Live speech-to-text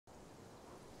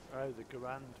Oh, the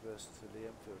Garand versus the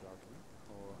Enfield argument?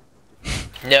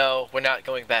 Or No, we're not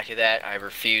going back to that. I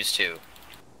refuse to.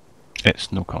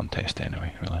 It's no contest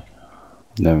anyway, really.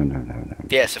 No, no, no, no.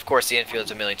 Yes, of course, the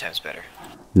Enfield's a million times better.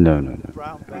 No, no, the no.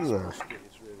 Brown Base No. musket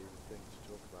is really the thing to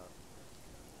talk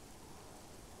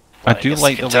about. I do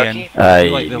like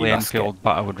the Enfield,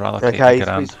 but I would rather take the Okay,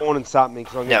 Garand. he's spawning something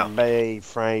because I'm getting B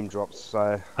frame drops,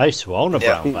 so... I sworn a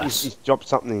Brown He's Base. dropped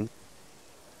something.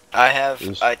 I have,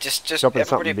 just dropping everybody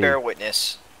something bear big.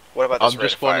 witness. What about this I'm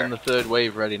just spawning the third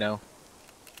wave ready now.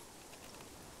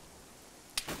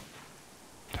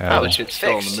 Oh, Which it's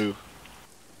still on fixed. the move.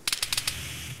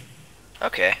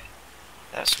 Okay,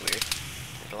 that's weird.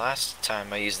 The last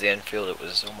time I used the Enfield, it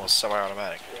was almost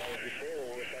semi-automatic.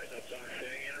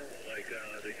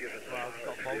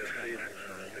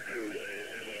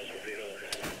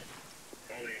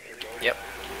 Yep.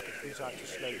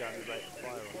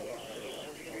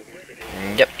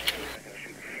 Yep.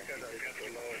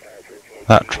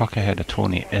 That truck ahead of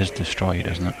Tony is destroyed,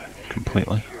 isn't it?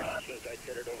 Completely.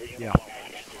 Yeah.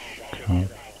 Cool.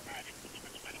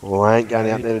 Well, I ain't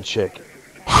going out there to check.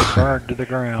 Burned to the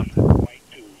ground.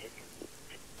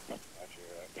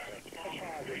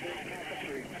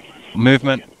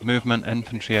 Movement,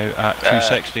 infantry out at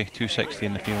 260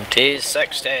 in the field.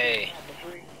 T60.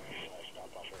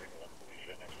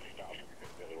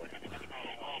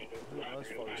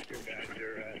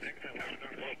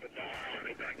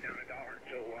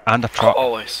 And a truck.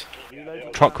 Always.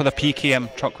 Truck with a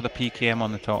PKM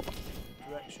on the top.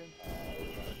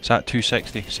 It's at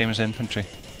 260, same as infantry.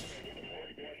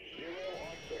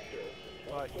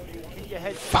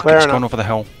 Fuck, it's gone over the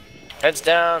hill. Heads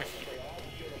down.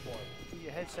 Keep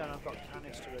your heads down, I've got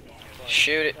canister ready.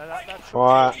 Shoot it.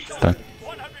 Alright. Done.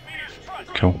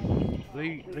 Cool.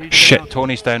 Shit,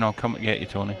 Tony's down, I'll come and get you,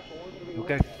 Tony.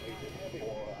 Okay.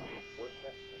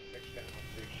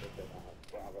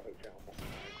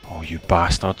 Oh, you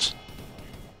bastards.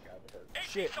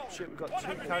 Shit, we've got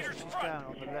 2 casualties down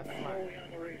on the left flank.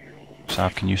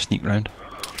 Sav, can you sneak round?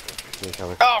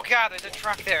 Oh god, there's a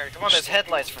truck there. Come on, there's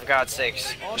headlights for God's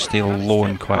sakes. Stay low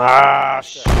and quick. Ah,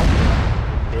 shit.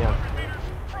 Yeah.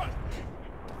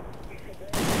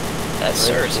 That's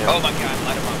sirs. Oh my god,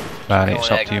 light him up. Barry,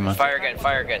 it's up to you, man. Fire again,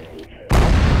 fire again.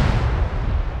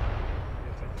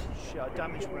 Shit, I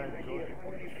damaged my own gun.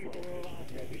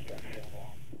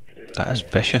 That is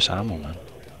vicious ammo, man.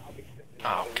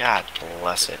 Oh god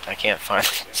bless it. I can't find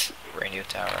the radio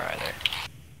tower either.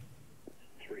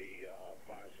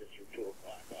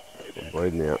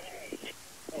 Bleeding out.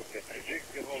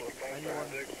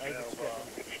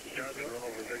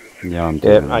 Yeah, I'm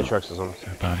doing Yeah, Atrax is on.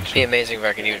 It'd be amazing if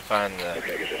I could even find the...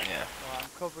 yeah. I'm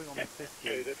covering on the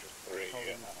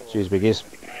 50. Cheers, biggies.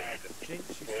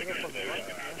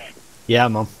 Yeah,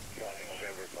 Mum.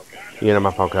 You get him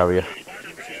up, I'll cover you.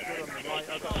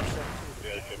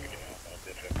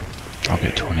 I'll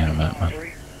get Tony in a minute, man.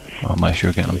 Well, unless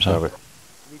you're getting him, Sav.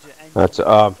 That's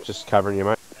just covering you,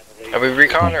 mate. Are we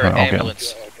recon or Right, I'll get him.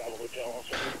 ambulance?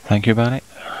 Thank you, Barry.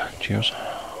 Cheers.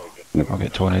 I'll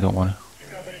get Tony, don't worry.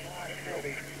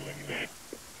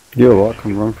 Yo, I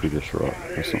can run through this rock.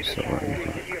 That's not so right.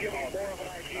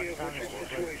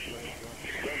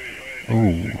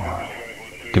 Ooh.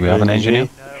 Do we have an engineer?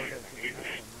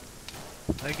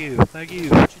 Thank you.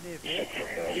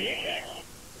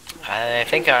 I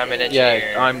think I'm an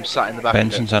engineer. Yeah, I'm sat in the back.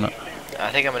 Benson's in it.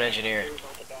 I think I'm an engineer.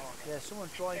 Yeah, someone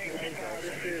drive your A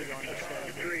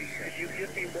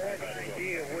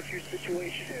what's your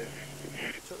situation?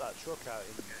 Took that truck out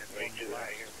in one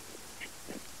blast.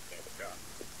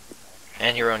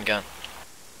 And your own gun.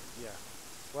 Yeah.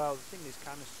 Well, the thing is,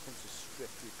 canisters tend to strip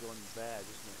your gun bare,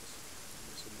 doesn't it?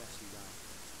 It's a messy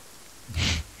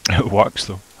round. It works,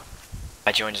 though.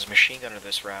 I joined as machine gunner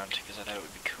this round because I thought it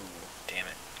would be cool. Damn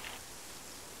it.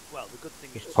 Well, the good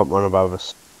thing is... Pop one above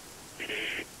us.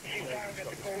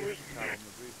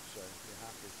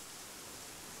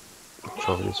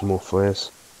 Try to get some more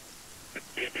flares.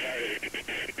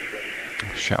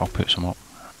 Shit, I'll put some up.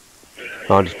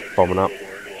 I'm just bombing up.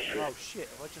 Oh shit,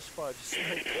 have I just fired a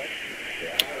smoke?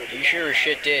 You sure as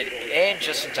shit did. And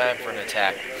just in time for an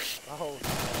attack. Oh.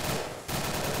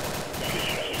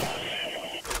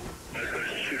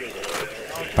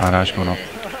 Barrage going up.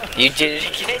 You did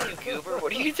it again, you goober.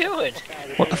 What are you doing?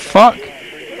 What the fuck?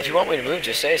 If you want me to move,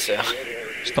 just say so.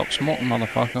 Stop smoking,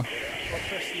 motherfucker.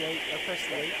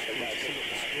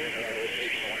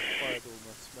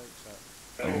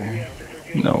 Oh,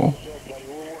 no.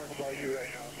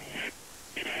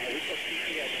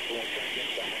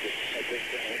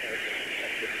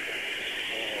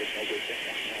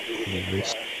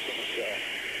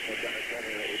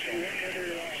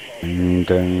 Ding,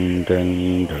 ding,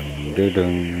 ding, ding, ding,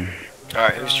 ding.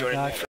 Alright, who's joining me?